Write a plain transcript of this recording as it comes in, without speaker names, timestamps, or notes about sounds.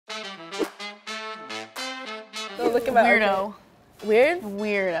Don't look at my Weirdo. Okay. Weird?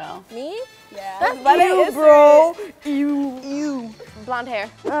 Weirdo. Me? Yeah. That's you, bro. You. Blonde hair.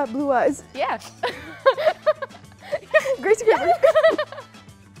 Blue eyes. Yeah. Gracie Kramer.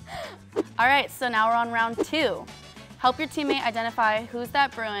 All right, so now we're on round 2. Help your teammate identify who's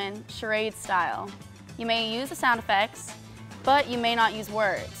that Bruin, charade style. You may use the sound effects, but you may not use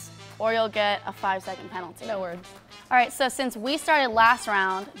words, or you'll get a 5-second penalty. No words. All right, so since we started last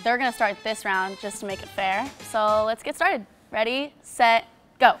round, they're gonna start this round just to make it fair. So let's get started. Ready, set,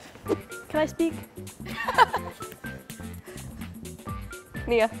 go. Can I speak?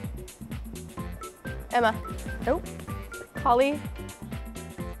 Nia. Emma. Nope. Holly.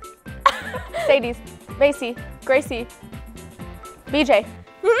 Sadie's. Macy. Gracie. BJ.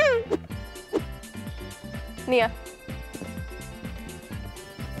 Nia.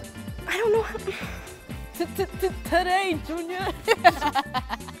 I don't know. Today, Junior.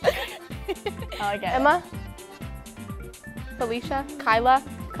 I get it. Emma. Felicia. Kyla.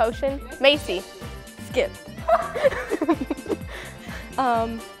 Koshin. Macy. Skip.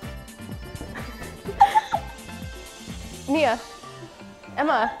 Nia.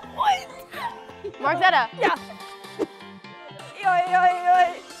 Emma. What? Margzetta. Yeah. Yoy.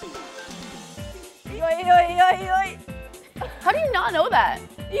 How do you not know that?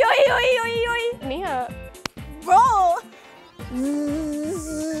 Yoy. Nia. Bro.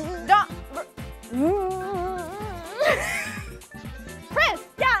 Prince.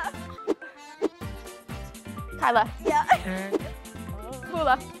 Yeah. Kyla. Yeah.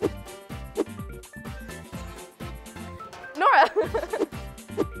 Lula. Nora.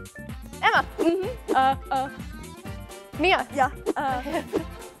 Emma. Nia. Yeah.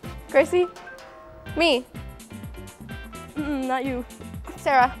 Gracie. Me. Not you.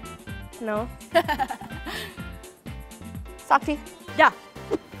 Sarah. No. Sakti. Yeah.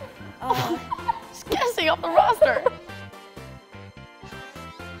 Just guessing off the roster.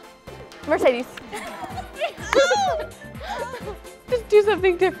 Mercedes. Just do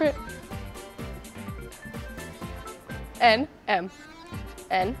something different. N. M.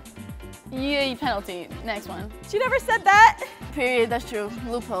 N. Yay, penalty. Next one. She never said that. Period, that's true.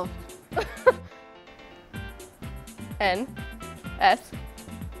 Loophole. N. S.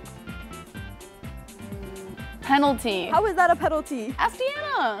 Penalty. How is that a penalty? Ask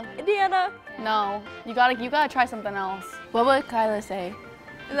Deanna. Indiana. No, you gotta try something else. What would Kyla say?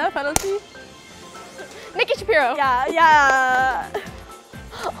 Is that a penalty? Nikki Shapiro. Yeah.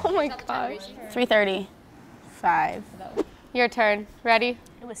 Oh my gosh. 3:30. 5. Your turn. Ready?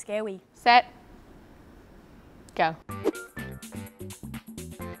 It was scary. Set. Go.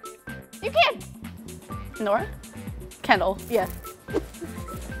 You can. Nora? Kendal. Yeah.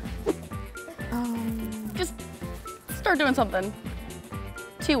 Just start doing something.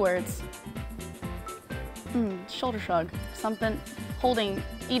 2 words. Shoulder shrug. Something. Holding.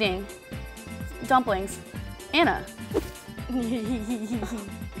 Eating. Dumplings. Anna.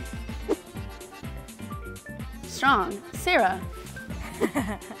 Strong. Sarah.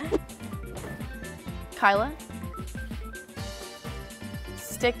 Kyla.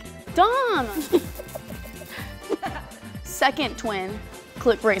 Stick. Dawn. Second twin.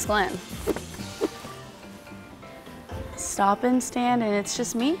 Click Grace Glenn. Stop and stand, and it's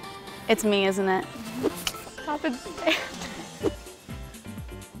just me? It's me, isn't it? Stop and stand.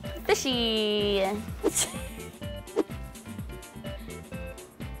 Fishy.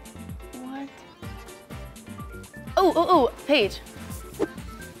 What? Oh, Paige.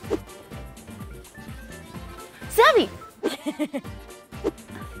 Savvy.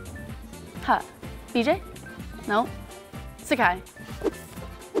 Huh. BJ? No. Sakai.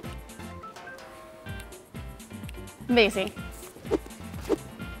 Macy.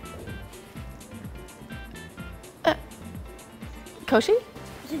 Koshi?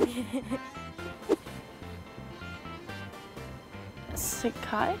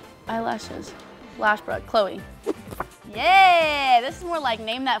 Sakai? Eyelashes. Lashbrook. Chloe. Yeah! This is more like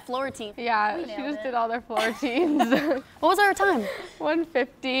name that floor team. Yeah, she just did all their floor teams. What was our time?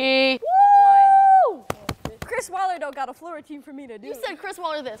 150. Woo! Chris Waller don't got a floor team for me to do. You said Chris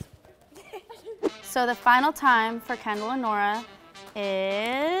Waller this. So the final time for Kendal and Norah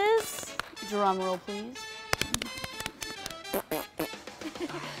is, drum roll please,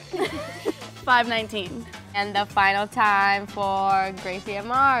 5:19. And the final time for Gracie and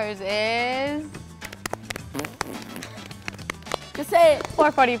Mars is, Just say it.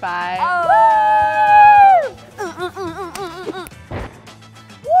 4:45. Oh!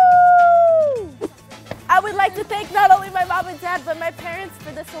 Woo! I would like to thank not only my mom and dad, but my parents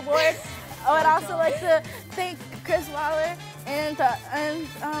for this award. I would also like to thank Chris Waller and to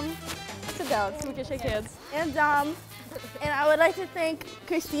counts. We can shake hands. And Dom. And I would like to thank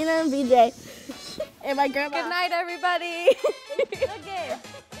Christina and BJ. And my grandma. Good night, everybody. Good game.